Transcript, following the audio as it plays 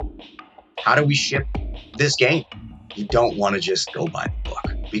how do we ship this game? You don't want to just go by the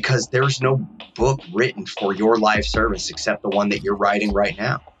book because there's no book written for your live service except the one that you're writing right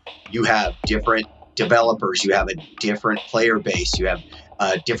now. You have different developers, you have a different player base, you have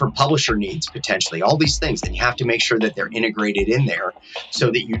different publisher needs potentially, all these things. And you have to make sure that they're integrated in there so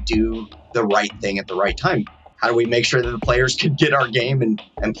that you do the right thing at the right time. How do we make sure that the players can get our game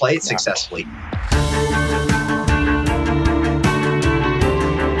and play it successfully?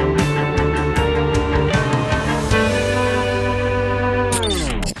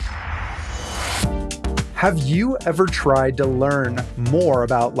 Have you ever tried to learn more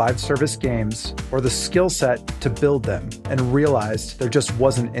about live service games or the skill set to build them and realized there just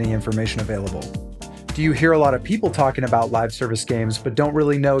wasn't any information available? Do you hear a lot of people talking about live service games but don't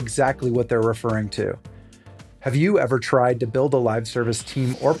really know exactly what they're referring to? Have you ever tried to build a live service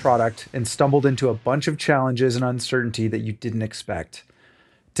team or product and stumbled into a bunch of challenges and uncertainty that you didn't expect?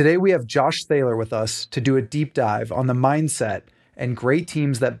 Today we have Josh Thaler with us to do a deep dive on the mindset and great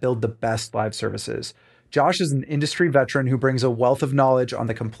teams that build the best live services. Josh is an industry veteran who brings a wealth of knowledge on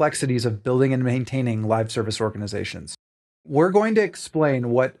the complexities of building and maintaining live service organizations. We're going to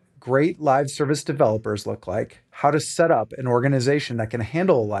explain what great live service developers look like, how to set up an organization that can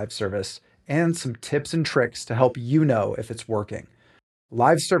handle a live service, and some tips and tricks to help you know if it's working.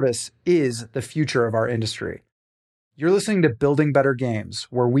 Live service is the future of our industry. You're listening to Building Better Games,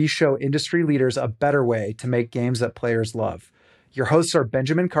 where we show industry leaders a better way to make games that players love. Your hosts are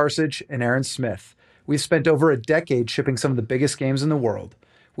Benjamin Karsich and Aaron Smith. We've spent over a decade shipping some of the biggest games in the world.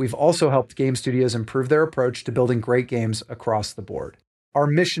 We've also helped game studios improve their approach to building great games across the board. Our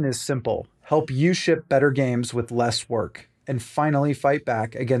mission is simple: help you ship better games with less work, and finally fight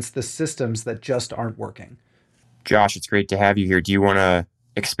back against the systems that just aren't working. Josh, it's great to have you here. Do you want to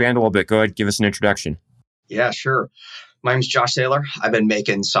expand a little bit? Go ahead, give us an introduction. Yeah, sure. My name's Josh Thaler. I've been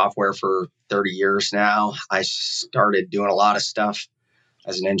making software for 30 years now. I started doing a lot of stuff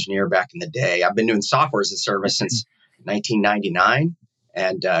as an engineer back in the day. I've been doing software as a service since 1999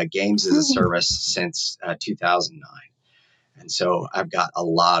 and games as a service since 2009. And so I've got a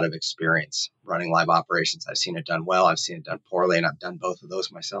lot of experience running live operations. I've seen it done well. I've seen it done poorly, and I've done both of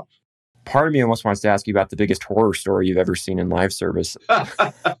those myself. Part of me almost wants to ask you about the biggest horror story you've ever seen in live service.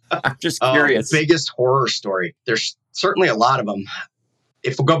 I'm just curious. Biggest horror story. There's certainly a lot of them.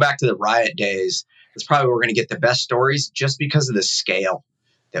 If we go back to the Riot days, it's probably where we're going to get the best stories just because of the scale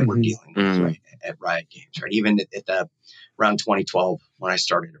that we're dealing with right, at Riot Games. Right, even at the around 2012 when I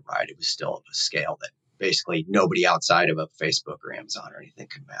started at Riot, it was still of a scale that basically nobody outside of a Facebook or Amazon or anything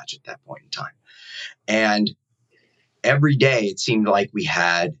could match at that point in time. And every day it seemed like we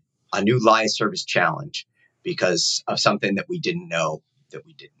had a new live service challenge because of something that we didn't know.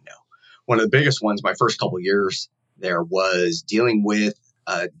 One of the biggest ones, my first couple of years there, was dealing with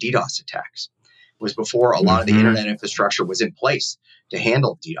DDoS attacks. It was before a lot of the internet infrastructure was in place to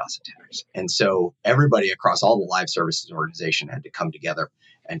handle DDoS attacks. And so everybody across all the live services organization had to come together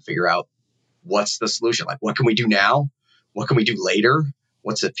and figure out what's the solution. Like, what can we do now? What can we do later?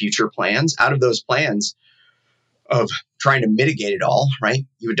 What's the future plans? Out of those plans of trying to mitigate it all, right?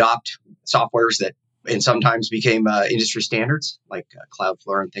 You adopt softwares that and sometimes became industry standards like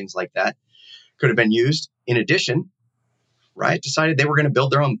Cloudflare and things like that could have been used. In addition, Riot decided they were going to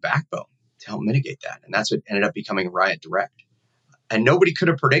build their own backbone to help mitigate that. And that's what ended up becoming Riot Direct. And nobody could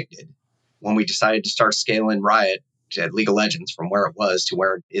have predicted when we decided to start scaling Riot to League of Legends from where it was to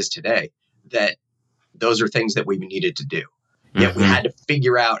where it is today, that those are things that we needed to do. Yet we had to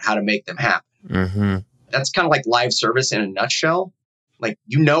figure out how to make them happen. That's kind of like live service in a nutshell. Like,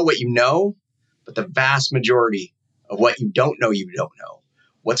 you know what you know, but the vast majority of what you don't know,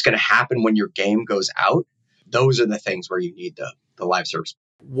 what's going to happen when your game goes out, those are the things where you need the live service.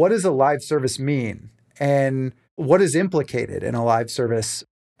 What does a live service mean? And what is implicated in a live service?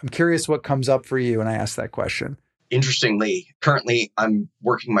 I'm curious what comes up for you when I ask that question. Interestingly, currently I'm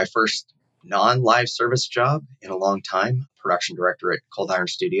working my first non-live service job in a long time, production director at Cold Iron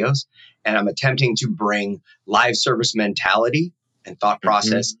Studios. And I'm attempting to bring live service mentality and thought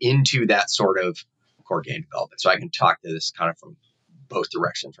process into that sort of core game development. So I can talk to this kind of from both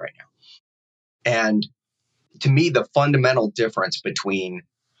directions right now. And to me, the fundamental difference between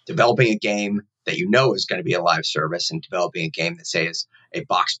developing a game that you know is going to be a live service and developing a game that, say, is a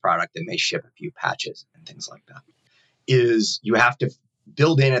box product that may ship a few patches and things like that is you have to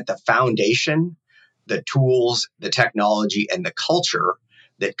build in at the foundation the tools, the technology, and the culture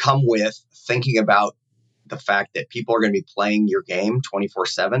that come with thinking about the fact that people are going to be playing your game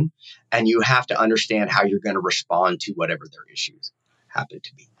 24/7, and you have to understand how you're going to respond to whatever their issues happen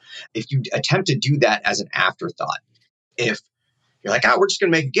to be. If you attempt to do that as an afterthought, if You're like, oh, we're just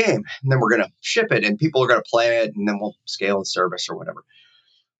going to make a game and then we're going to ship it and people are going to play it and then we'll scale the service or whatever.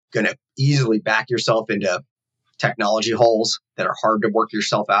 Going to easily back yourself into technology holes that are hard to work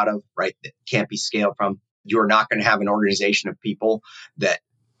yourself out of, right? That can't be scaled from. You are not going to have an organization of people that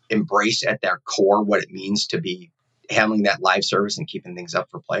embrace at their core what it means to be handling that live service and keeping things up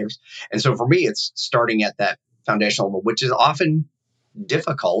for players. And so for me, it's starting at that foundational level, which is often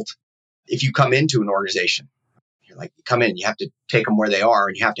difficult if you come into an organization. You're like, you come in, you have to take them where they are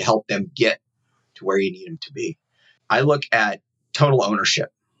and you have to help them get to where you need them to be. I look at total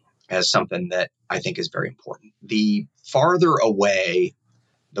ownership as something that I think is very important. The farther away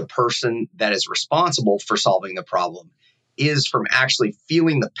the person that is responsible for solving the problem is from actually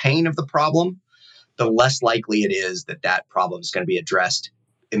feeling the pain of the problem, the less likely it is that that problem is going to be addressed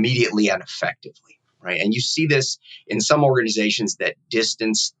immediately and effectively, right? And you see this in some organizations that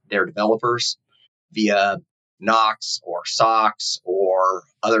distance their developers via Knox or SOX or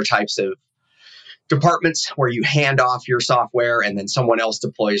other types of departments where you hand off your software and then someone else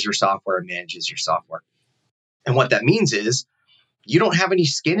deploys your software and manages your software. And what that means is you don't have any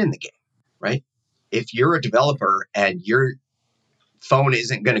skin in the game, right? If you're a developer and your phone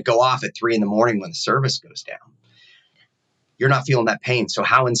isn't going to go off at 3 a.m. when the service goes down, you're not feeling that pain. So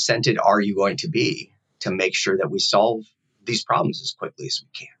how incented are you going to be to make sure that we solve these problems as quickly as we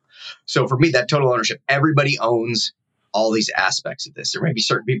can? So for me, that total ownership, everybody owns all these aspects of this. There may be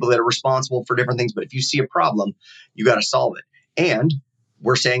certain people that are responsible for different things, but if you see a problem, you got to solve it. And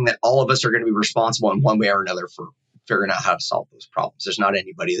we're saying that all of us are going to be responsible in one way or another for figuring out how to solve those problems. There's not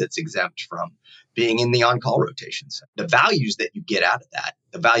anybody that's exempt from being in the on-call rotations. The values that you get out of that,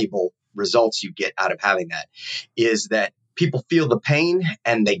 the valuable results you get out of having that, is that people feel the pain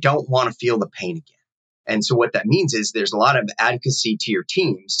and they don't want to feel the pain again. And so what that means is there's a lot of advocacy to your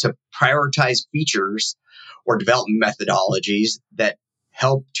teams to prioritize features or development methodologies that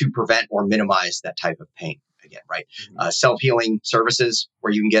help to prevent or minimize that type of pain again, right? Self-healing services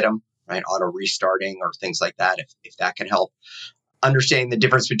where you can get them, right? Auto restarting or things like that, if that can help. Understanding the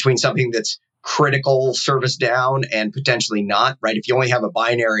difference between something that's critical service down and potentially not, right? If you only have a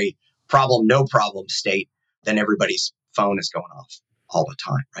binary problem, no problem state, then everybody's phone is going off all the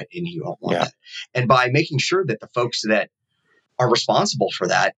time, right? And you don't want that. And by making sure that the folks that are responsible for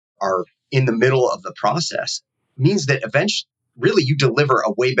that are in the middle of the process means that eventually, really, you deliver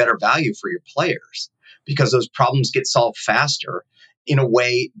a way better value for your players because those problems get solved faster in a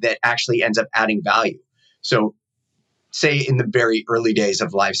way that actually ends up adding value. So say in the very early days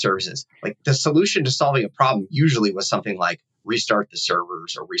of live services, like the solution to solving a problem usually was something like restart the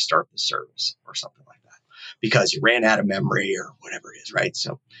servers or restart the service or something like that because you ran out of memory or whatever it is, right?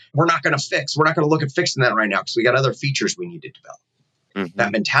 So we're not going to look at fixing that right now because we got other features we need to develop. Mm-hmm.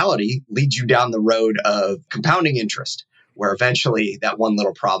 That mentality leads you down the road of compounding interest, where eventually that one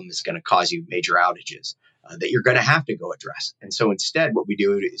little problem is going to cause you major outages that you're going to have to go address. And so instead, what we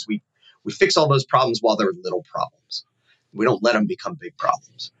do is we fix all those problems while they're little problems. We don't let them become big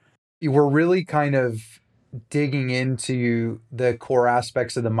problems. We're really kind of digging into the core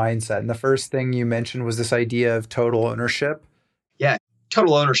aspects of the mindset. And the first thing you mentioned was this idea of total ownership. Yeah,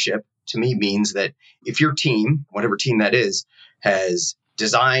 total ownership to me means that if your team, whatever team that is, has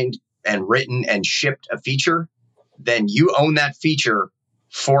designed and written and shipped a feature, then you own that feature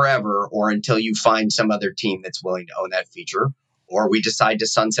forever or until you find some other team that's willing to own that feature, or we decide to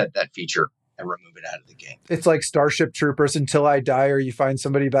sunset that feature and remove it out of the game. It's like Starship Troopers, until I die or you find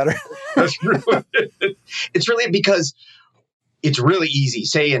somebody better. It's really because it's really easy,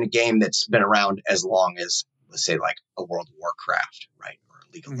 say in a game that's been around as long as, let's say, like a World of Warcraft, right? Or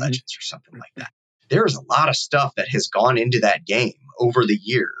a League of Legends or something like that. There's a lot of stuff that has gone into that game over the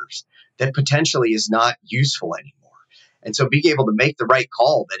years that potentially is not useful anymore. And so being able to make the right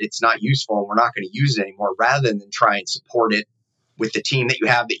call that it's not useful and we're not going to use it anymore, rather than try and support it with the team that you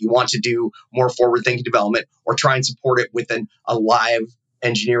have that you want to do more forward-thinking development, or try and support it with a live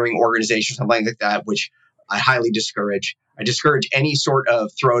engineering organization, something like that, which I highly discourage. I discourage any sort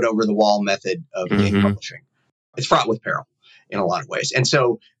of throw-it-over-the-wall method of game publishing. It's fraught with peril in a lot of ways. And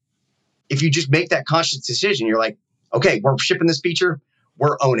so if you just make that conscious decision, you're like, okay, we're shipping this feature,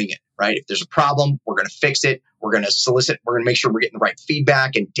 we're owning it, right? If there's a problem, we're going to fix it. We're going to solicit, we're going to make sure we're getting the right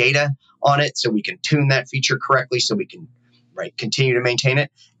feedback and data on it so we can tune that feature correctly so we can continue to maintain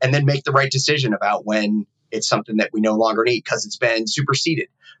it, and then make the right decision about when it's something that we no longer need because it's been superseded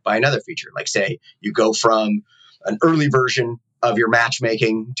by another feature. Like say you go from an early version of your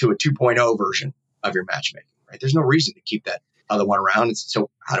matchmaking to a 2.0 version of your matchmaking, right? There's no reason to keep that other one around. And so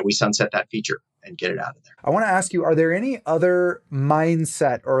how do we sunset that feature and get it out of there? I want to ask you, are there any other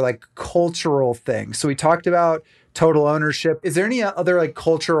mindset or like cultural things? So we talked about total ownership. Is there any other like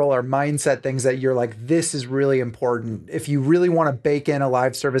cultural or mindset things that you're like, this is really important? If you really want to bake in a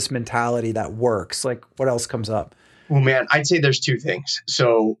live service mentality that works, like what else comes up? Well, man, I'd say there's two things.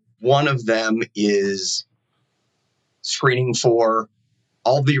 So one of them is screening for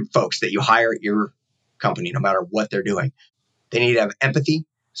all the folks that you hire at your company, no matter what they're doing. They need to have empathy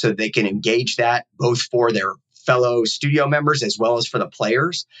so that they can engage that both for their fellow studio members as well as for the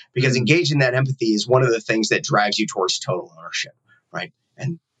players, because engaging that empathy is one of the things that drives you towards total ownership, right?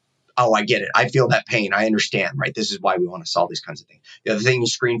 And oh, I get it. I feel that pain. I understand, right? This is why we want to solve these kinds of things. The other thing you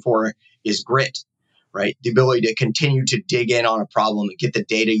screen for is grit, right? The ability to continue to dig in on a problem and get the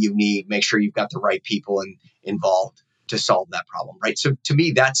data you need, make sure you've got the right people involved to solve that problem, right? So to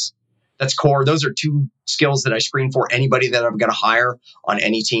me, that's core. Those are two skills that I screen for anybody that I'm going to hire on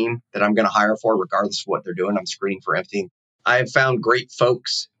any team that I'm going to hire for, regardless of what they're doing. I'm screening for everything. I have found great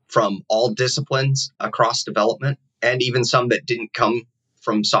folks from all disciplines across development, and even some that didn't come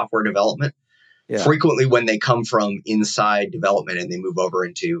from software development. Yeah. Frequently, when they come from inside development and they move over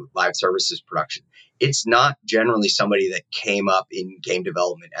into live services production, it's not generally somebody that came up in game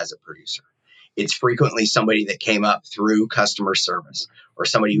development as a producer. It's frequently somebody that came up through customer service, or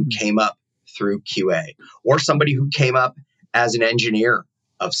somebody who came up through QA, or somebody who came up as an engineer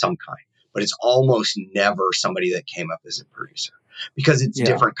of some kind. But it's almost never somebody that came up as a producer, because it's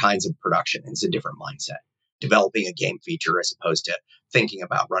different kinds of production. It's a different mindset, developing a game feature as opposed to thinking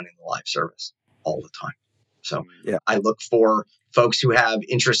about running the live service all the time. So I look for folks who have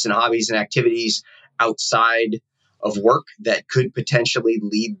interests and hobbies and activities outside of work that could potentially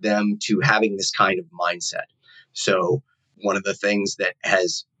lead them to having this kind of mindset. So one of the things that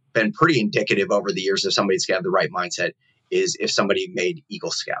has been pretty indicative over the years of somebody's got the right mindset is if somebody made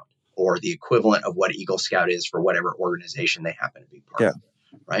Eagle Scout, or the equivalent of what Eagle Scout is for whatever organization they happen to be part of,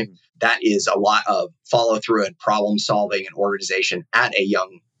 right? That is a lot of follow through and problem solving and organization at a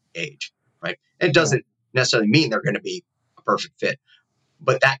young age, right? It doesn't necessarily mean they're going to be a perfect fit,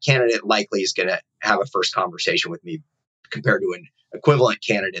 but that candidate likely is going to have a first conversation with me compared to an equivalent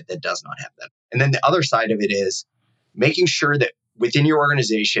candidate that does not have that. And then the other side of it is making sure that within your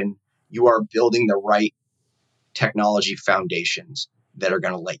organization, you are building the right technology foundations that are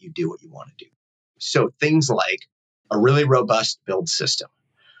going to let you do what you want to do. So things like a really robust build system,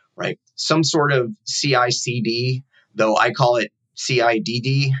 right? Some sort of CI/CD, though I call it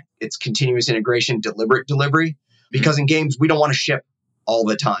CIDD. It's continuous integration, deliberate delivery, because in games, we don't want to ship all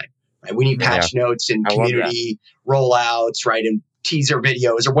the time, right? We need patch notes and community rollouts, right? And teaser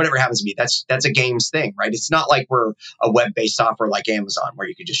videos or whatever happens to be. That's a game's thing, right? It's not like we're a web-based software like Amazon where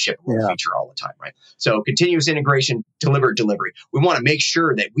you can just ship a little feature all the time, right? So continuous integration, deliberate delivery. We want to make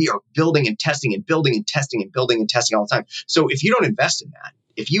sure that we are building and testing and building and testing and building and testing all the time. So if you don't invest in that,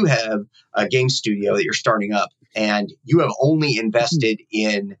 if you have a game studio that you're starting up and you have only invested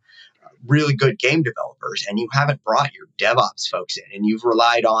in really good game developers and you haven't brought your DevOps folks in, and you've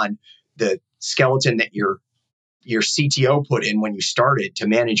relied on the skeleton that your CTO put in when you started to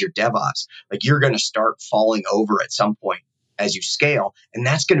manage your DevOps, like you're going to start falling over at some point as you scale. And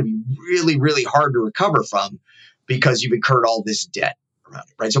that's going to be really, really hard to recover from because you've incurred all this debt around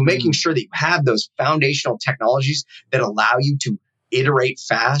it, right? So making sure that you have those foundational technologies that allow you to iterate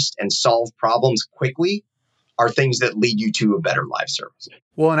fast and solve problems quickly are things that lead you to a better live service.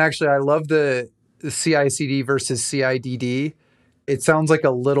 Well, and actually, I love the CI/CD versus CIDD. It sounds like a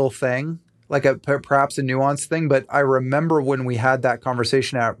little thing, like perhaps a nuanced thing, but I remember when we had that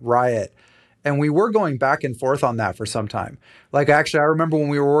conversation at Riot, and we were going back and forth on that for some time. Like, actually, I remember when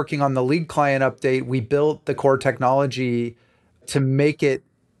we were working on the League client update, we built the core technology to make it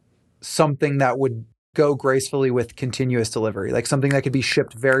something that would go gracefully with continuous delivery, like something that could be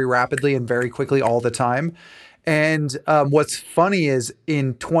shipped very rapidly and very quickly all the time. And what's funny is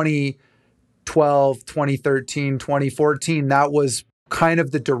in 2012, 2013, 2014, that was kind of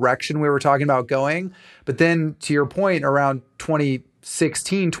the direction we were talking about going. But then to your point, around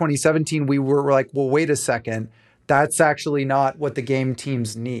 2016, 2017, we were like, well, wait a second. That's actually not what the game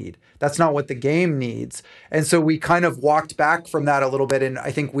teams need. That's not what the game needs. And so we kind of walked back from that a little bit. And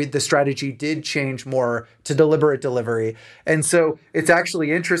I think the strategy did change more to deliberate delivery. And so it's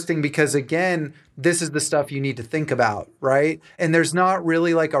actually interesting because, again, this is the stuff you need to think about, right? And there's not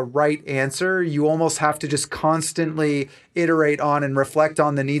really like a right answer. You almost have to just constantly iterate on and reflect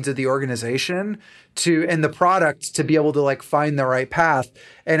on the needs of the organization and the product to be able to like find the right path.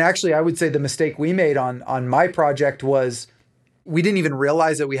 And actually, I would say the mistake we made on my project was we didn't even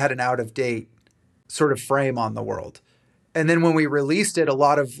realize that we had an out of date sort of frame on the world. And then when we released it, a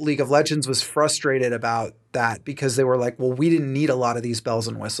lot of League of Legends was frustrated about that because they were like, well, we didn't need a lot of these bells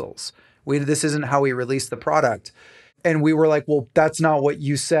and whistles. This isn't how we release the product. And we were like, well, that's not what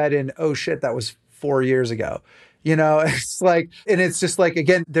you said. And oh shit, that was 4 years ago. It's like, and it's just like,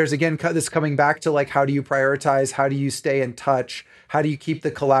 again, there's this coming back to like, how do you prioritize? How do you stay in touch? How do you keep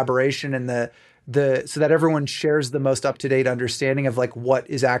the collaboration and the so that everyone shares the most up-to-date understanding of like what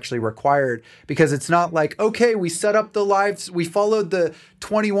is actually required? Because it's not like, okay, we set up we followed the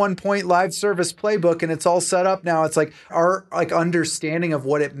 21-point live service playbook and it's all set up now. It's like our like understanding of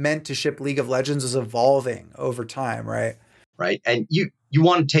what it meant to ship League of Legends is evolving over time, right? Right. And you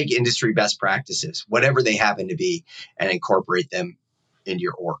want to take industry best practices, whatever they happen to be, and incorporate them into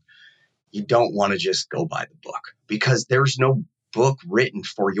your org. You don't want to just go by the book, because there's no book written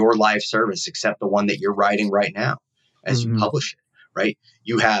for your live service except the one that you're writing right now as you publish it, right?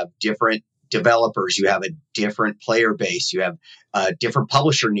 You have different developers, you have a different player base, you have different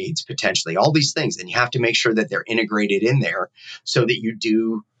publisher needs potentially, all these things. And you have to make sure that they're integrated in there so that you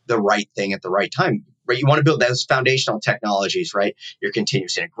do the right thing at the right time, right? You want to build those foundational technologies, right? Your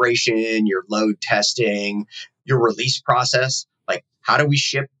continuous integration, your load testing, your release process. Like, how do we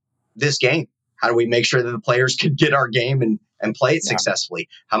ship this game? How do we make sure that the players can get our game and play it successfully?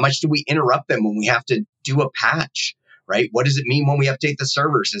 How much do we interrupt them when we have to do a patch, right? What does it mean when we update the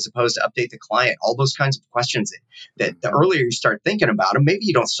servers as opposed to update the client? All those kinds of questions that the earlier you start thinking about them, maybe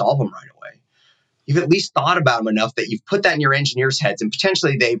you don't solve them right away. You've at least thought about them enough that you've put that in your engineers' heads, and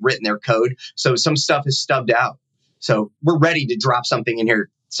potentially they've written their code. So some stuff is stubbed out. So we're ready to drop something in here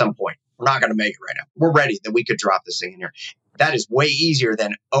at some point. We're not going to make it right now. We're ready that we could drop this thing in here. That is way easier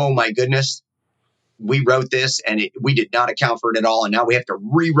than, oh my goodness, we wrote this and we did not account for it at all. And now we have to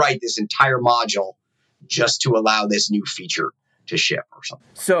rewrite this entire module just to allow this new feature to ship or something.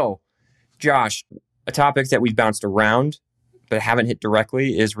 So, Josh, a topic that we've bounced around but haven't hit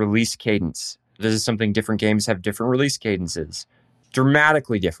directly is release cadence. This is something different games have different release cadences.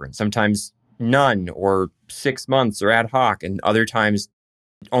 Dramatically different. Sometimes none, or 6 months, or ad hoc, and other times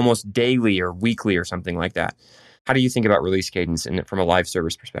almost daily or weekly or something like that. How do you think about release cadence from a live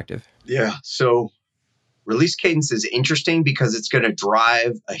service perspective? Yeah. So release cadence is interesting because it's going to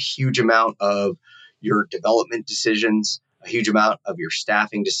drive a huge amount of your development decisions, a huge amount of your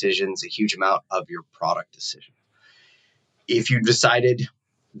staffing decisions, a huge amount of your product decisions. If you decided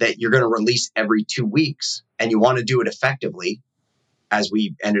that you're going to release every 2 weeks and you want to do it effectively, as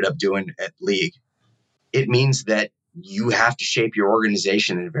we ended up doing at League, it means that you have to shape your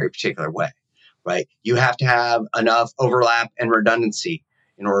organization in a very particular way, right? You have to have enough overlap and redundancy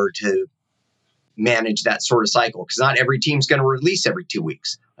in order to manage that sort of cycle, because not every team's going to release every 2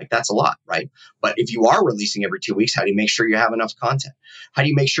 weeks. Like, that's a lot, right? But if you are releasing every 2 weeks, how do you make sure you have enough content? How do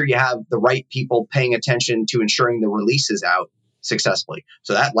you make sure you have the right people paying attention to ensuring the release is out successfully?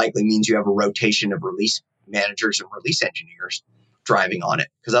 So that likely means you have a rotation of release managers and release engineers driving on it,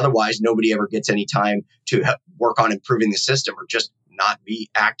 because otherwise nobody ever gets any time to work on improving the system or just not be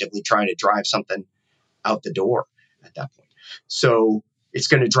actively trying to drive something out the door at that point. So it's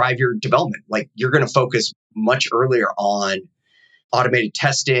going to drive your development. Like, you're going to focus much earlier on automated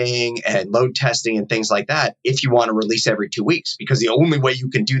testing and load testing and things like that if you want to release every 2 weeks, because the only way you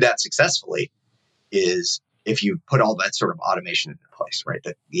can do that successfully is if you put all that sort of automation into place, right?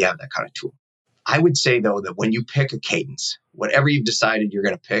 That you have that kind of tool. I would say, though, that when you pick a cadence, whatever you've decided you're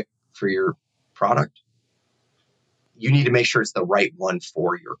going to pick for your product, you need to make sure it's the right one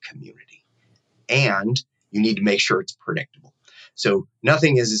for your community. And you need to make sure it's predictable. So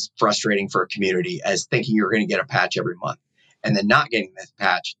nothing is as frustrating for a community as thinking you're going to get a patch every month and then not getting that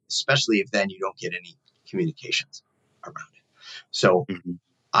patch, especially if then you don't get any communications around it. So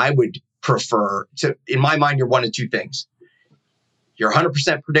I would prefer to, in my mind, you're one of two things. You're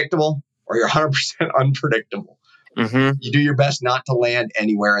 100% predictable or you're 100% unpredictable. You do your best not to land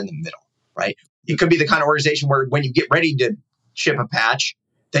anywhere in the middle, right? It could be the kind of organization where when you get ready to ship a patch,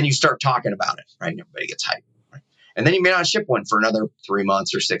 then you start talking about it, right? And everybody gets hyped, right? And then you may not ship one for another 3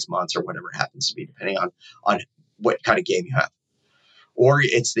 months or 6 months or whatever it happens to be, depending on what kind of game you have. Or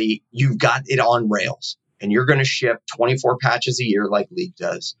it's you've got it on rails and you're going to ship 24 patches a year like League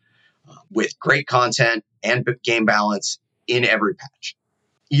does, with great content and game balance in every patch.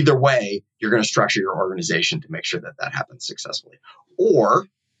 Either way, you're going to structure your organization to make sure that that happens successfully. Or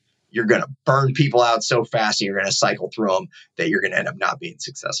you're going to burn people out so fast and you're going to cycle through them that you're going to end up not being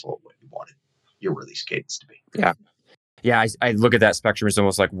successful at what you wanted your release cadence to be. Yeah. Yeah, I look at that spectrum as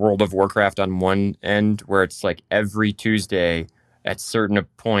almost like World of Warcraft on one end, where it's like every Tuesday at certain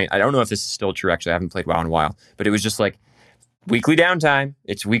point. I don't know if this is still true, actually. I haven't played WoW in a while. But it was just like weekly downtime.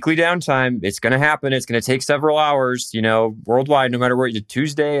 It's weekly downtime. It's going to happen. It's going to take several hours, worldwide, no matter where you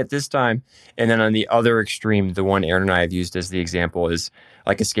Tuesday at this time. And then on the other extreme, the one Aaron and I have used as the example is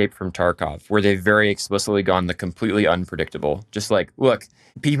like Escape from Tarkov, where they've very explicitly gone the completely unpredictable. Just like, look,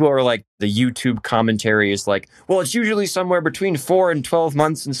 people are like, the YouTube commentary is like, well, it's usually somewhere between 4 and 12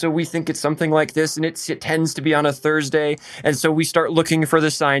 months. And so we think it's something like this. And it tends to be on a Thursday. And so we start looking for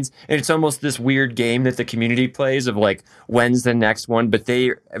the signs. And it's almost this weird game that the community plays of like, when's the next one? But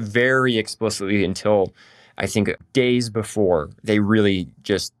they very explicitly, until I think days before, they really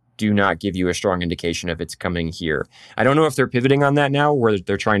just do not give you a strong indication of it's coming here. I don't know if they're pivoting on that now, where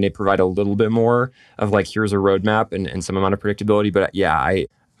they're trying to provide a little bit more of like, here's a roadmap and some amount of predictability. But yeah,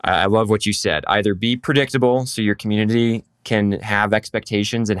 I love what you said. Either be predictable so your community can have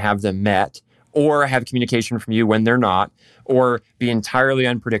expectations and have them met, or have communication from you when they're not, or be entirely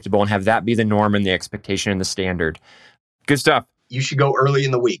unpredictable and have that be the norm and the expectation and the standard. Good stuff. You should go early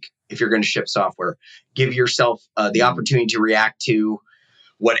in the week if you're going to ship software. Give yourself the opportunity to react to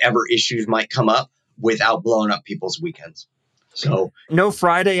whatever issues might come up without blowing up people's weekends. So no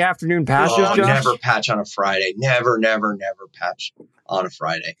Friday afternoon patches, Josh? Never patch on a Friday. Never patch on a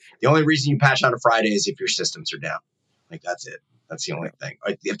Friday. The only reason you patch on a Friday is if your systems are down. Like, that's it. That's the only thing.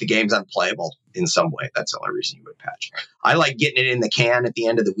 If the game's unplayable in some way, that's the only reason you would patch. I like getting it in the can at the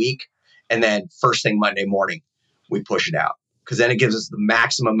end of the week, and then first thing Monday morning, we push it out, because then it gives us the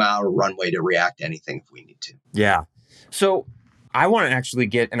maximum amount of runway to react to anything if we need to. Yeah. So I want to actually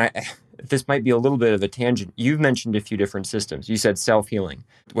get, and this might be a little bit of a tangent. You've mentioned a few different systems. You said self-healing.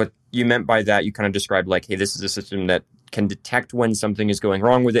 What you meant by that, you kind of described like, hey, this is a system that can detect when something is going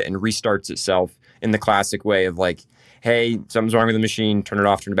wrong with it and restarts itself in the classic way of like, hey, something's wrong with the machine, turn it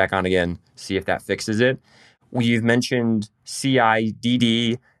off, turn it back on again, see if that fixes it. You've mentioned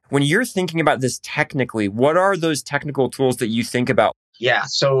CI/DD. When you're thinking about this technically, what are those technical tools that you think about? Yeah,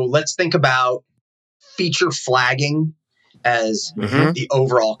 so let's think about feature flagging as the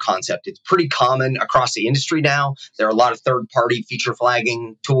overall concept. It's pretty common across the industry now. There are a lot of third-party feature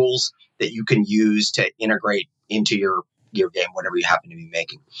flagging tools that you can use to integrate into your game, whatever you happen to be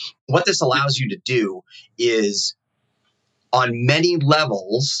making. What this allows you to do is, on many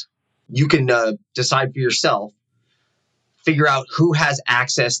levels, you can decide for yourself, figure out who has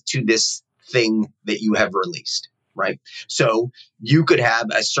access to this thing that you have released, right? So you could have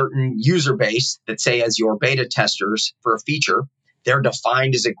a certain user base that, say, as your beta testers for a feature, they're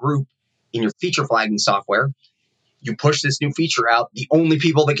defined as a group in your feature flagging software. You push this new feature out. The only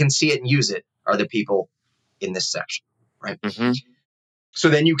people that can see it and use it are the people in this section, right? So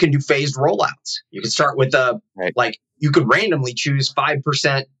then you can do phased rollouts. You can start with like, you could randomly choose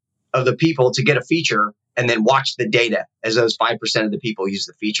 5% of the people to get a feature, and then watch the data as those 5% of the people use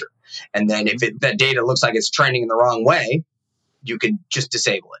the feature. And then if that data looks like it's trending in the wrong way, you can just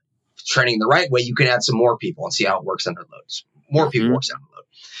disable it. If it's trending the right way, you can add some more people and see how it works under loads. More people works under load.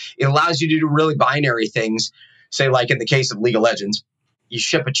 It allows you to do really binary things. Say, like in the case of League of Legends, you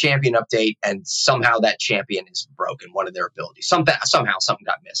ship a champion update and somehow that champion is broken, one of their abilities. Somehow something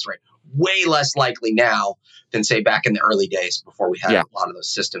got missed, right? Way less likely now than, say, back in the early days before we had a lot of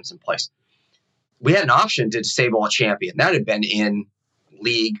those systems in place. We had an option to disable a champion. That had been in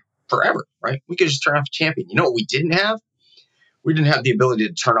League forever, right? We could just turn off a champion. You know what we didn't have? We didn't have the ability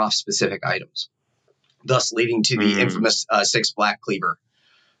to turn off specific items, thus leading to the infamous 6 Black Cleaver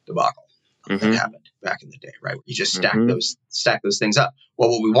debacle that happened back in the day, right? You just stack those things up.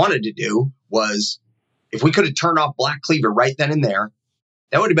 Well, what we wanted to do was, if we could have turned off Black Cleaver right then and there,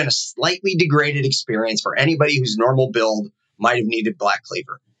 that would have been a slightly degraded experience for anybody whose normal build might have needed Black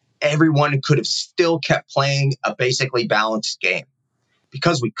Cleaver. Everyone could have still kept playing a basically balanced game.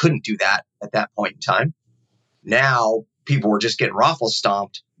 Because we couldn't do that at that point in time, now people were just getting raffle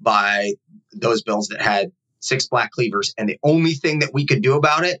stomped by those builds that had 6 Black Cleavers, and the only thing that we could do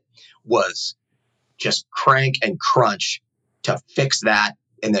about it was just crank and crunch to fix that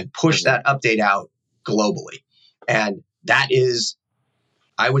and then push that update out globally. And that is,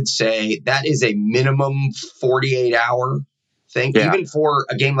 I would say, that is a minimum 48-hour thing, even for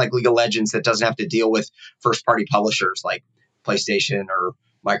a game like League of Legends that doesn't have to deal with first-party publishers like PlayStation or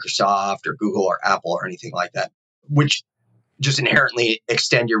Microsoft or Google or Apple or anything like that, which just inherently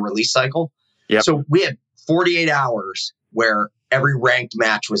extend your release cycle. So we had 48 hours where every ranked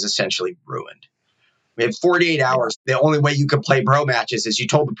match was essentially ruined. We had 48 hours. The only way you could play pro matches is you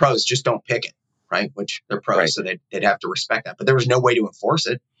told the pros, just don't pick it, right? Which they're pros, so they'd have to respect that. But there was no way to enforce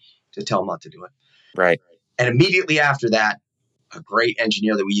it, to tell them not to do it. Right. And immediately after that, a great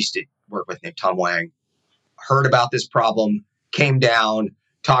engineer that we used to work with named Tom Wang heard about this problem, came down,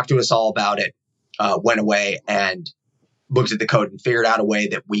 talked to us all about it, went away and looked at the code and figured out a way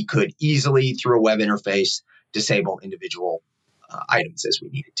that we could easily, through a web interface, disable individual items as we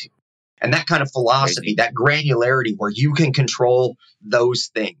needed to. And that kind of philosophy, that granularity where you can control those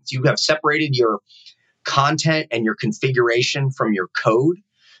things. You have separated your content and your configuration from your code.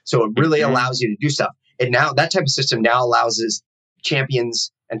 So it really allows you to do stuff. And now that type of system now allows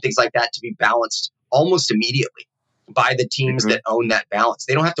champions and things like that to be balanced almost immediately by the teams that own that balance.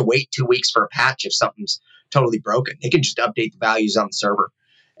 They don't have to wait 2 weeks for a patch if something's totally broken. They can just update the values on the server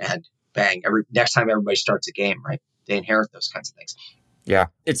and bang, next time everybody starts a game, right? They inherit those kinds of things. Yeah.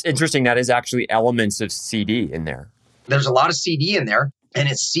 It's interesting. That is actually elements of CD in there. There's a lot of CD in there, and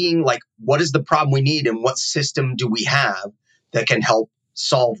it's seeing like, what is the problem we need and what system do we have that can help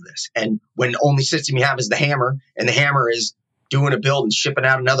solve this? And when the only system you have is the hammer, and the hammer is doing a build and shipping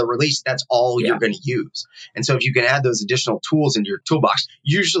out another release, that's all you're going to use. And so if you can add those additional tools into your toolbox,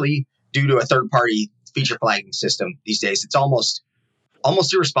 usually due to a third-party feature flagging system these days, it's almost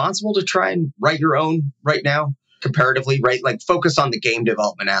irresponsible to try and write your own right now. Comparatively, right? Like focus on the game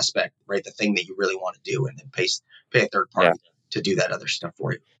development aspect, right? The thing that you really want to do, and then pay a third party to do that other stuff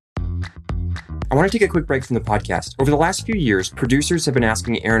for you. I want to take a quick break from the podcast. Over the last few years, producers have been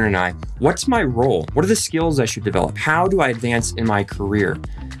asking Aaron and I, what's my role? What are the skills I should develop? How do I advance in my career?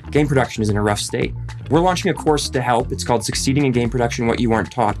 Game production is in a rough state. We're launching a course to help. It's called Succeeding in Game Production, What You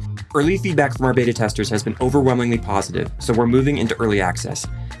Aren't Taught. Early feedback from our beta testers has been overwhelmingly positive, so we're moving into early access.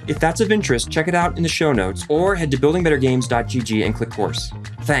 If that's of interest, check it out in the show notes or head to buildingbettergames.gg and click course.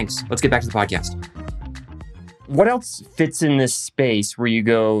 Thanks. Let's get back to the podcast. What else fits in this space where you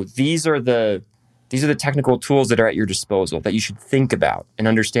go, these are the technical tools that are at your disposal that you should think about and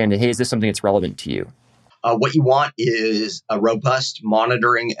understand, hey, is this something that's relevant to you? What you want is a robust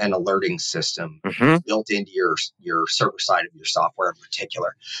monitoring and alerting system built into your server side of your software in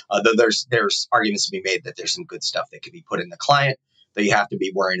particular. Though there's arguments to be made that there's some good stuff that could be put in the client, though you have to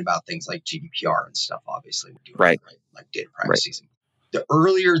be worrying about things like GDPR and stuff, obviously. Right. Like data privacy. Right. The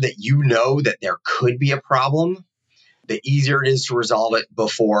earlier that you know that there could be a problem, the easier it is to resolve it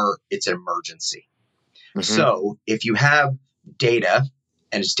before it's an emergency. So if you have data,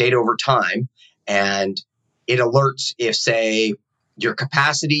 and it's data over time, and it alerts if, say, your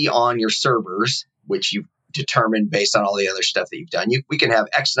capacity on your servers, which you've determined based on all the other stuff that you've done, we can have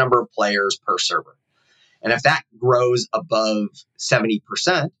X number of players per server. And if that grows above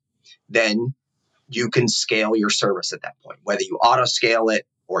 70%, then you can scale your service at that point, whether you auto scale it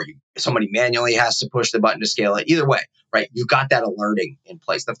or somebody manually has to push the button to scale it. Either way, right? You've got that alerting in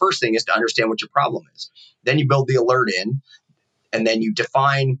place. The first thing is to understand what your problem is. Then you build the alert in, and then you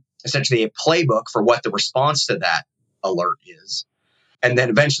define essentially a playbook for what the response to that alert is. And then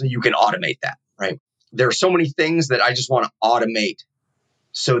eventually you can automate that, right? There are so many things that I just want to automate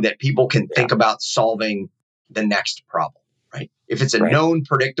so that people can think about solving the next problem, right? If it's a known,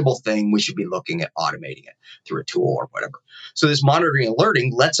 predictable thing, we should be looking at automating it through a tool or whatever. So this monitoring and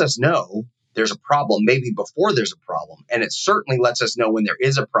alerting lets us know there's a problem, maybe before there's a problem. And it certainly lets us know when there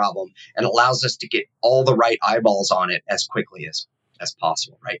is a problem and allows us to get all the right eyeballs on it as quickly as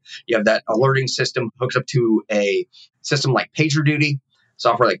possible, right? You have that alerting system hooked up to a system like PagerDuty,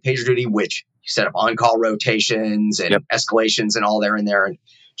 software like PagerDuty, which you set up on-call rotations and escalations and all there in there, and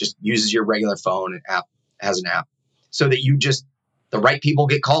just uses your regular phone and app as an app so that the right people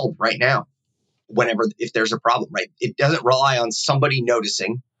get called right now if there's a problem, right? It doesn't rely on somebody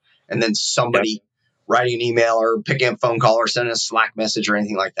noticing and then somebody writing an email or picking up a phone call or sending a Slack message or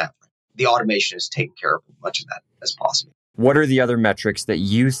anything like that. The automation is taking care of as much of that as possible. What are the other metrics that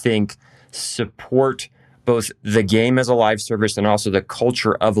you think support both the game as a live service and also the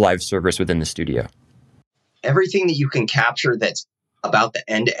culture of live service within the studio? Everything that you can capture that's about the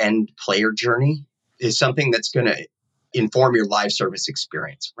end-to-end player journey is something that's going to inform your live service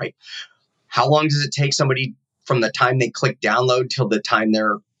experience, right? How long does it take somebody from the time they click download till the time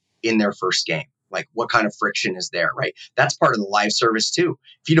they're in their first game? Like, what kind of friction is there, right? That's part of the live service too.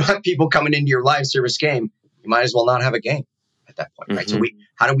 If you don't have people coming into your live service game, you might as well not have a game at that point, right? So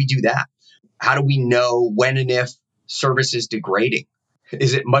how do we do that? How do we know when and if service is degrading?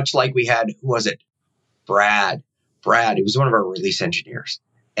 Is it much like we had, who was it? Brad, he was one of our release engineers.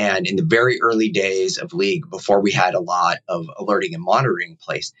 And in the very early days of League, before we had a lot of alerting and monitoring in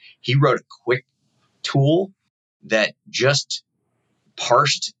place, he wrote a quick tool that just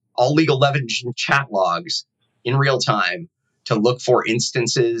parsed all League of Legends chat logs in real time to look for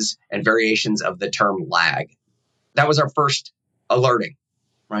instances and variations of the term lag. That was our first alerting,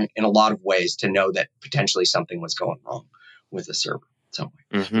 right? In a lot of ways to know that potentially something was going wrong with the server in some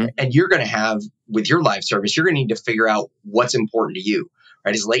way. And you're going to have, with your live service, you're going to need to figure out what's important to you,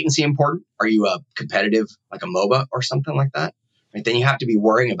 right? Is latency important? Are you a competitive, like a MOBA or something like that? Right? Then you have to be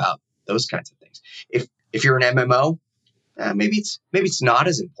worrying about those kinds of things. If you're an MMO, maybe it's not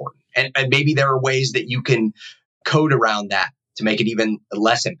as important. And maybe there are ways that you can code around that to make it even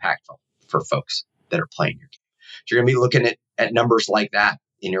less impactful for folks that are playing your game. So you're going to be looking at numbers like that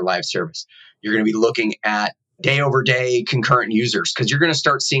in your live service. You're going to be looking at day over day concurrent users, because you're going to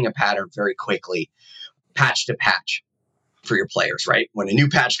start seeing a pattern very quickly, patch to patch for your players, right? When a new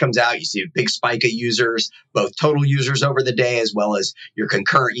patch comes out, you see a big spike of users, both total users over the day, as well as your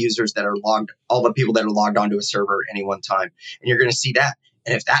concurrent users that are logged, all the people that are logged onto a server at any one time. And you're going to see that.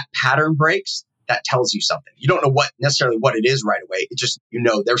 And if that pattern breaks, that tells you something. You don't know necessarily what it is right away. It just,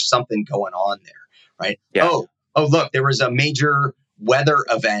 there's something going on there, right? Yeah. Oh, look, there was a major weather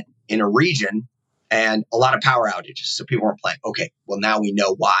event in a region and a lot of power outages. So people weren't playing. Okay, well, now we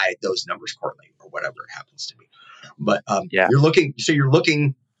know why those numbers correlate or whatever it happens to be. But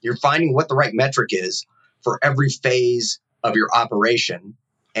you're finding what the right metric is for every phase of your operation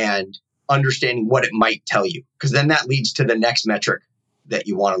and understanding what it might tell you, because then that leads to the next metric that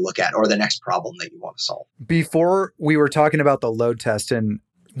you want to look at or the next problem that you want to solve. Before we were talking about the load test, and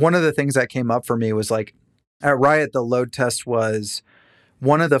one of the things that came up for me was like at Riot, the load test was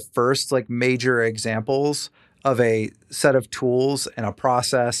one of the first like major examples of a set of tools and a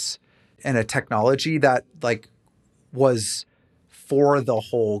process and a technology that like was for the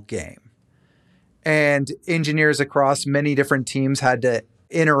whole game. And engineers across many different teams had to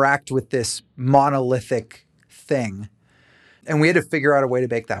interact with this monolithic thing. And we had to figure out a way to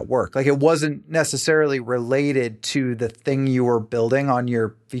make that work. Like it wasn't necessarily related to the thing you were building on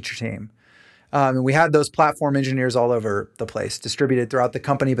your feature team. And we had those platform engineers all over the place, distributed throughout the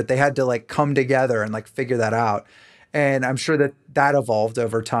company, but they had to like come together and like figure that out. And I'm sure that evolved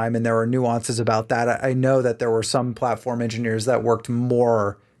over time, and there were nuances about that. I know that there were some platform engineers that worked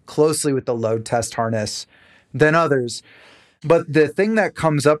more closely with the load test harness than others. But the thing that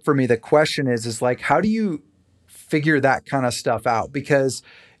comes up for me, the question is like, how do you figure that kind of stuff out? Because,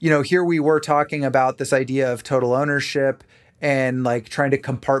 here we were talking about this idea of total ownership and like trying to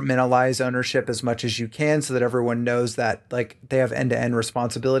compartmentalize ownership as much as you can so that everyone knows that like they have end-to-end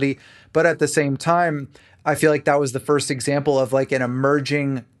responsibility. But at the same time, I feel like that was the first example of like an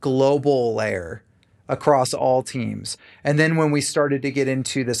emerging global layer across all teams. And then when we started to get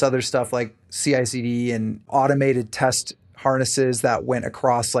into this other stuff like CI/CD and automated test harnesses that went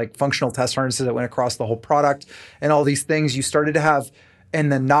across, like functional test harnesses that went across the whole product and all these things, you started to have,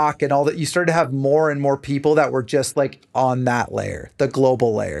 and the knock and all that, you started to have more and more people that were just like on that layer, the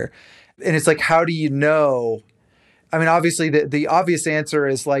global layer. And it's like, how do you know? I mean, obviously the obvious answer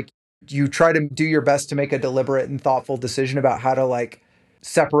is like, you try to do your best to make a deliberate and thoughtful decision about how to like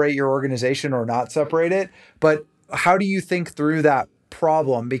separate your organization or not separate it. But how do you think through that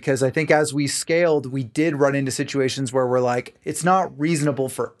problem? Because I think as we scaled, we did run into situations where we're like, it's not reasonable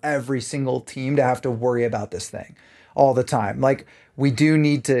for every single team to have to worry about this thing all the time. Like we do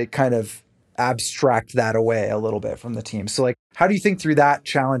need to kind of abstract that away a little bit from the team. So like, how do you think through that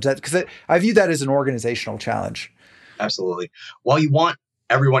challenge? Because I view that as an organizational challenge. Absolutely. While you want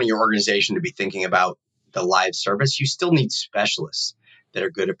everyone in your organization to be thinking about the live service, you still need specialists that are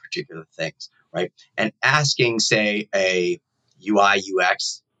good at particular things, right? And asking, say, a UI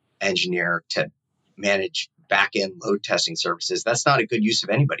UX engineer to manage back-end load testing services, that's not a good use of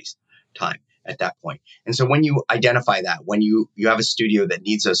anybody's time at that point. And so when you identify that, when you have a studio that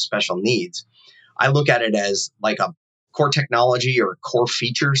needs those special needs, I look at it as like a core technology or core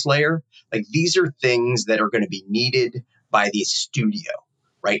features layer. Like these are things that are going to be needed by the studio,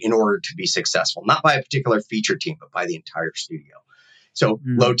 right, in order to be successful, not by a particular feature team, but by the entire studio. So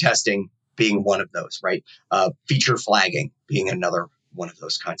load testing being one of those, right? Feature flagging being another one of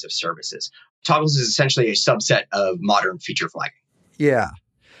those kinds of services. Toggles is essentially a subset of modern feature flagging.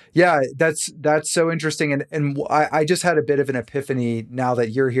 Yeah, that's so interesting. And I just had a bit of an epiphany now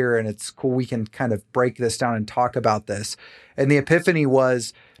that you're here, and it's cool. We can kind of break this down and talk about this. And the epiphany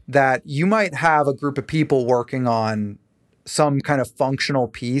was that you might have a group of people working on some kind of functional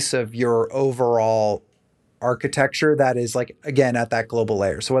piece of your overall architecture that is like, again, at that global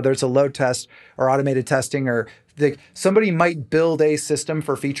layer. So whether it's a load test or automated testing, or somebody might build a system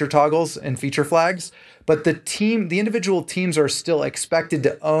for feature toggles and feature flags, but the individual teams are still expected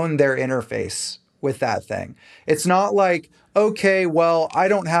to own their interface with that thing. It's not like, okay, well, I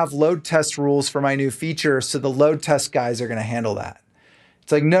don't have load test rules for my new feature, so the load test guys are going to handle that.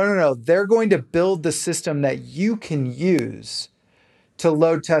 It's like, no. They're going to build the system that you can use to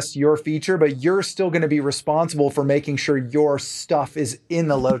load test your feature, but you're still going to be responsible for making sure your stuff is in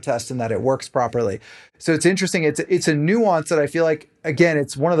the load test and that it works properly. So it's interesting. It's a nuance that I feel like, again,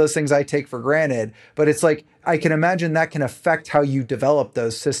 it's one of those things I take for granted, but it's like, I can imagine that can affect how you develop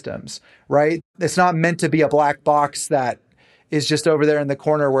those systems, right? It's not meant to be a black box that is just over there in the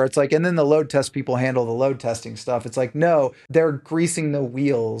corner where it's like, and then the load test people handle the load testing stuff. It's like, no, they're greasing the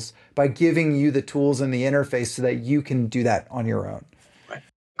wheels by giving you the tools and the interface so that you can do that on your own. Right.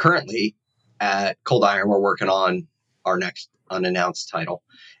 Currently at Cold Iron, we're working on our next unannounced title.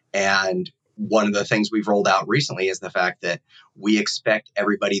 And one of the things we've rolled out recently is the fact that we expect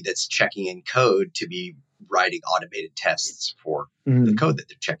everybody that's checking in code to be writing automated tests for the code that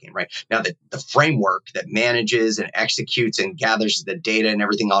they're checking, right? Now, the framework that manages and executes and gathers the data and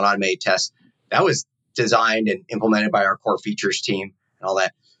everything on automated tests, that was designed and implemented by our core features team and all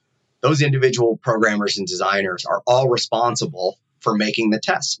that. Those individual programmers and designers are all responsible for making the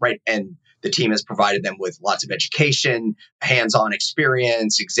tests, right? And the team has provided them with lots of education, hands-on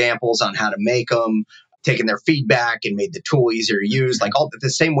experience, examples on how to make them, taken their feedback and made the tool easier to use, like all the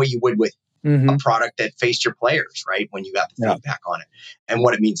same way you would with a product that faced your players, right? When you got the feedback on it. And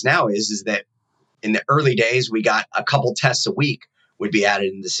what it means now is that in the early days, we got a couple tests a week would be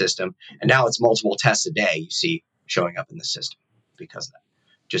added in the system. And now it's multiple tests a day you see showing up in the system because of that.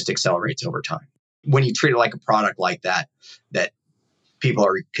 Just accelerates over time. When you treat it like a product like that people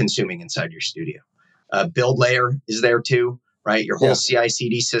are consuming inside your studio. Build layer is there too, right? Your whole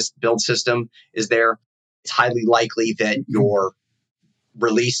CI/CD build system is there. It's highly likely that your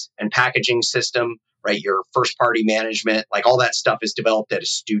release and packaging system, right? Your first party management, like all that stuff is developed at a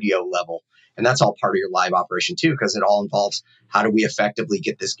studio level. And that's all part of your live operation too, because it all involves how do we effectively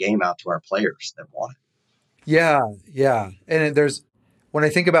get this game out to our players that want it. Yeah. And when I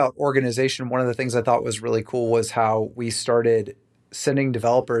think about organization, one of the things I thought was really cool was how we started sending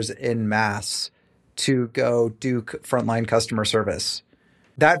developers en masse to go do frontline customer service.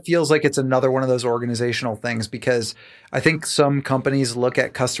 That feels like it's another one of those organizational things, because I think some companies look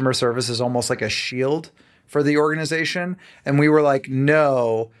at customer service as almost like a shield for the organization. And we were like,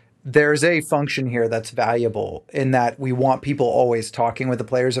 no, there's a function here that's valuable in that we want people always talking with the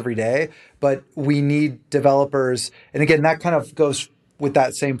players every day, but we need developers. And again, that kind of goes with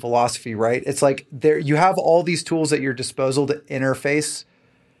that same philosophy, right? It's like you have all these tools at your disposal to interface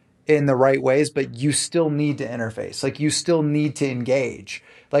in the right ways, but you still need to interface. Like you still need to engage.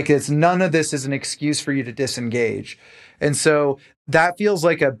 Like none of this is an excuse for you to disengage. And so that feels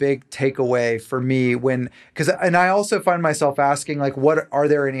like a big takeaway for me and I also find myself asking, like, are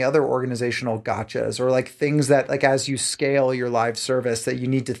there any other organizational gotchas or like things that, like, as you scale your live service that you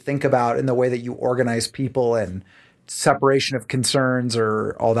need to think about in the way that you organize people and separation of concerns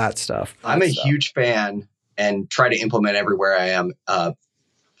or all that stuff? I'm a huge fan and try to implement everywhere I am,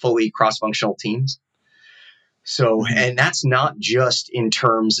 fully cross-functional teams. So, and that's not just in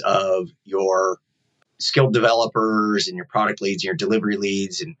terms of your skilled developers and your product leads and your delivery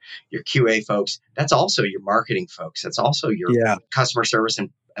leads and your QA folks. That's also your marketing folks. That's also your customer service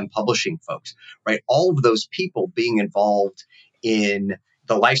and publishing folks, right? All of those people being involved in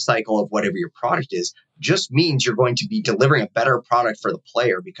the life cycle of whatever your product is just means you're going to be delivering a better product for the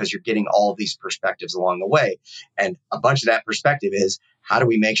player because you're getting all of these perspectives along the way. And a bunch of that perspective is, how do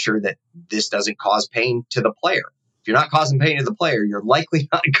we make sure that this doesn't cause pain to the player? If you're not causing pain to the player, you're likely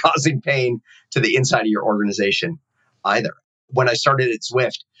not causing pain to the inside of your organization either. When I started at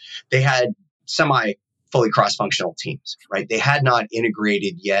Zwift, they had fully cross-functional teams, right? They had not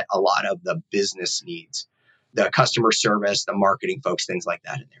integrated yet a lot of the business needs, the customer service, the marketing folks, things like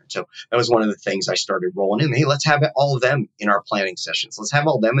that in there. So that was one of the things I started rolling in. Hey, let's have all of them in our planning sessions. Let's have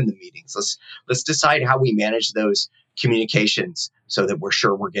all of them in the meetings. Let's decide how we manage those communications so that we're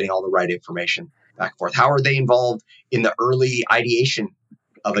sure we're getting all the right information back and forth. How are they involved in the early ideation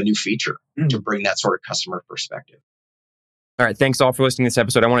of a new feature to bring that sort of customer perspective? All right. Thanks all for listening to this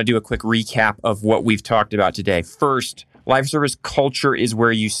episode. I want to do a quick recap of what we've talked about today. First, live service culture is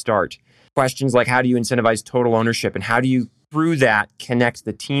where you start. Questions like, how do you incentivize total ownership, and how do you, through that, connect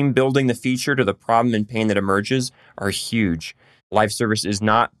the team building the feature to the problem and pain that emerges are huge. Live service is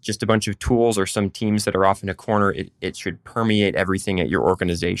not just a bunch of tools or some teams that are off in a corner. It should permeate everything at your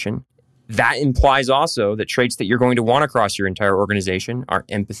organization. That implies also that traits that you're going to want across your entire organization are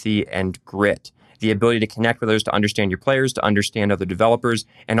empathy and grit. The ability to connect with others, to understand your players, to understand other developers,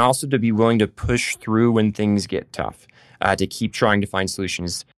 and also to be willing to push through when things get tough, to keep trying to find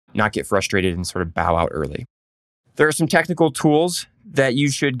solutions, not get frustrated and sort of bow out early. There are some technical tools that you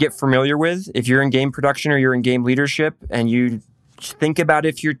should get familiar with if you're in game production or you're in game leadership, and you think about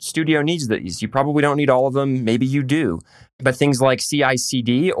if your studio needs these. You probably don't need all of them. Maybe you do. But things like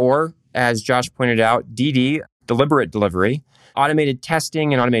CI/CD, or as Josh pointed out, DD, deliberate delivery, automated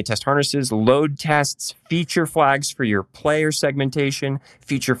testing and automated test harnesses, load tests, feature flags for your player segmentation,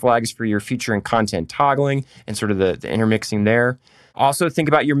 feature flags for your feature and content toggling, and sort of the intermixing there. Also think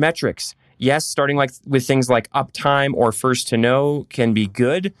about your metrics. Yes, starting with things like uptime or first to know can be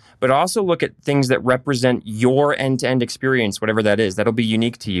good, but also look at things that represent your end-to-end experience, whatever that is. That'll be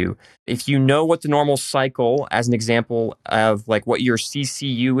unique to you. If you know what the normal cycle, as an example of like what your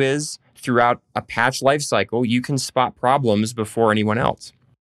CCU is throughout a patch life cycle, you can spot problems before anyone else.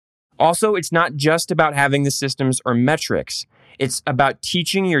 Also, it's not just about having the systems or metrics. It's about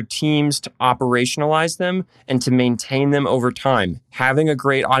teaching your teams to operationalize them and to maintain them over time. Having a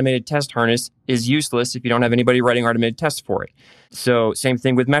great automated test harness is useless if you don't have anybody writing automated tests for it. So same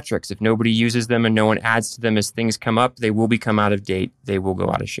thing with metrics. If nobody uses them and no one adds to them as things come up, they will become out of date. They will go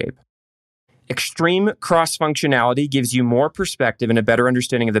out of shape. Extreme cross-functionality gives you more perspective and a better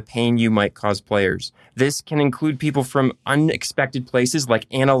understanding of the pain you might cause players. This can include people from unexpected places like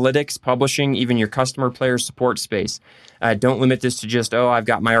analytics, publishing, even your customer player support space. Don't limit this to just, I've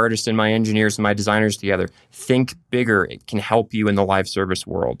got my artists and my engineers and my designers together. Think bigger. It can help you in the live service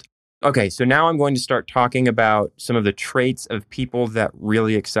world. Okay, so now I'm going to start talking about some of the traits of people that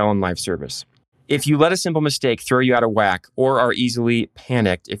really excel in live service. If you let a simple mistake throw you out of whack or are easily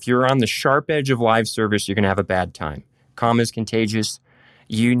panicked, if you're on the sharp edge of live service, you're going to have a bad time. Calm is contagious.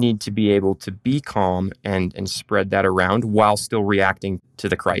 You need to be able to be calm and spread that around while still reacting to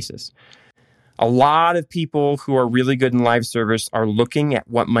the crisis. A lot of people who are really good in live service are looking at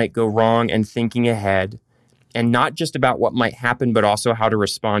what might go wrong and thinking ahead, and not just about what might happen, but also how to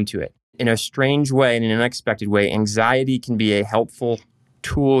respond to it. In a strange way, in an unexpected way, anxiety can be a helpful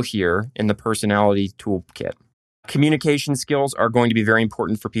tool here in the personality toolkit. Communication skills are going to be very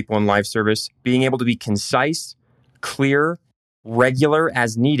important for people in live service. Being able to be concise, clear, regular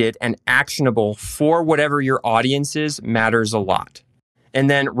as needed, and actionable for whatever your audience is matters a lot. And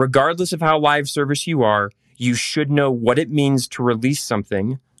then regardless of how live service you are, you should know what it means to release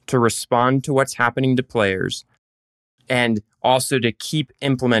something, to respond to what's happening to players, and also to keep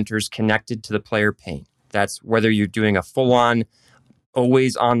implementers connected to the player pain. That's whether you're doing a full-on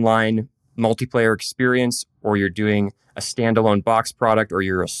always online multiplayer experience, or you're doing a standalone box product, or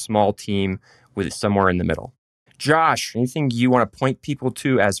you're a small team with somewhere in the middle. Josh, anything you want to point people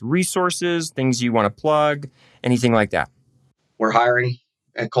to as resources, things you want to plug, anything like that? We're hiring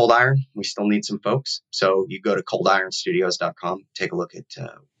at Cold Iron. We still need some folks. So you go to coldironstudios.com, take a look at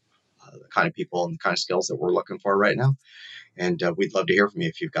the kind of people and the kind of skills that we're looking for right now. And we'd love to hear from you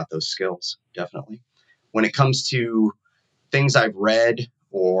if you've got those skills, definitely. When it comes to things I've read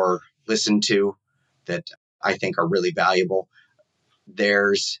or listened to that I think are really valuable,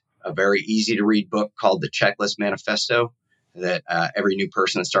 there's a very easy to read book called The Checklist Manifesto that every new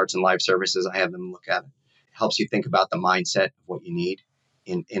person that starts in live services, I have them look at. It helps you think about the mindset of what you need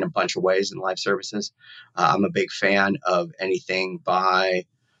in a bunch of ways in live services. I'm a big fan of anything by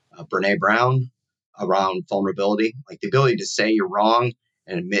Brene Brown around vulnerability, like the ability to say you're wrong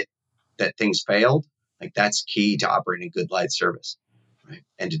and admit that things failed. Like that's key to operating good live service, right?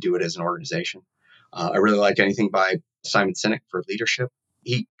 And to do it as an organization. I really like anything by Simon Sinek for leadership.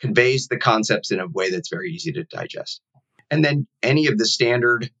 He conveys the concepts in a way that's very easy to digest. And then any of the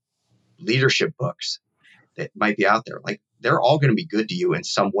standard leadership books that might be out there, like they're all going to be good to you in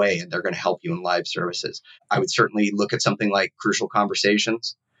some way, and they're going to help you in live services. I would certainly look at something like Crucial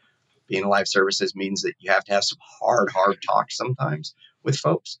Conversations. Being in live services means that you have to have some hard talks sometimes with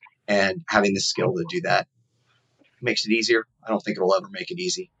folks. And having the skill to do that makes it easier. I don't think it'll ever make it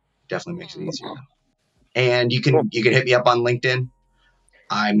easy. Definitely makes it easier though. And you can hit me up on LinkedIn.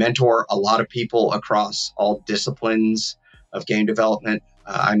 I mentor a lot of people across all disciplines of game development.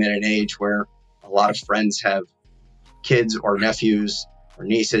 I'm at an age where a lot of friends have kids or nephews or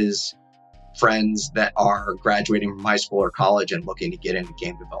nieces, friends that are graduating from high school or college and looking to get into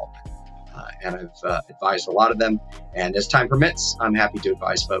game development. And I've advised a lot of them. And as time permits, I'm happy to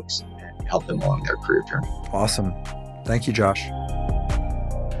advise folks and help them along their career journey. Awesome. Thank you, Josh.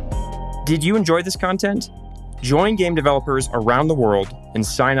 Did you enjoy this content? Join game developers around the world and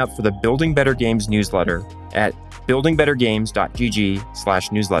sign up for the Building Better Games newsletter at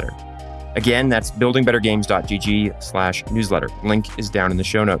buildingbettergames.gg/newsletter. Again, that's buildingbettergames.gg/newsletter. Link is down in the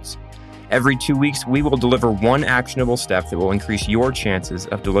show notes. Every 2 weeks, we will deliver one actionable step that will increase your chances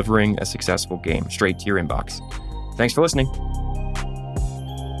of delivering a successful game straight to your inbox. Thanks for listening.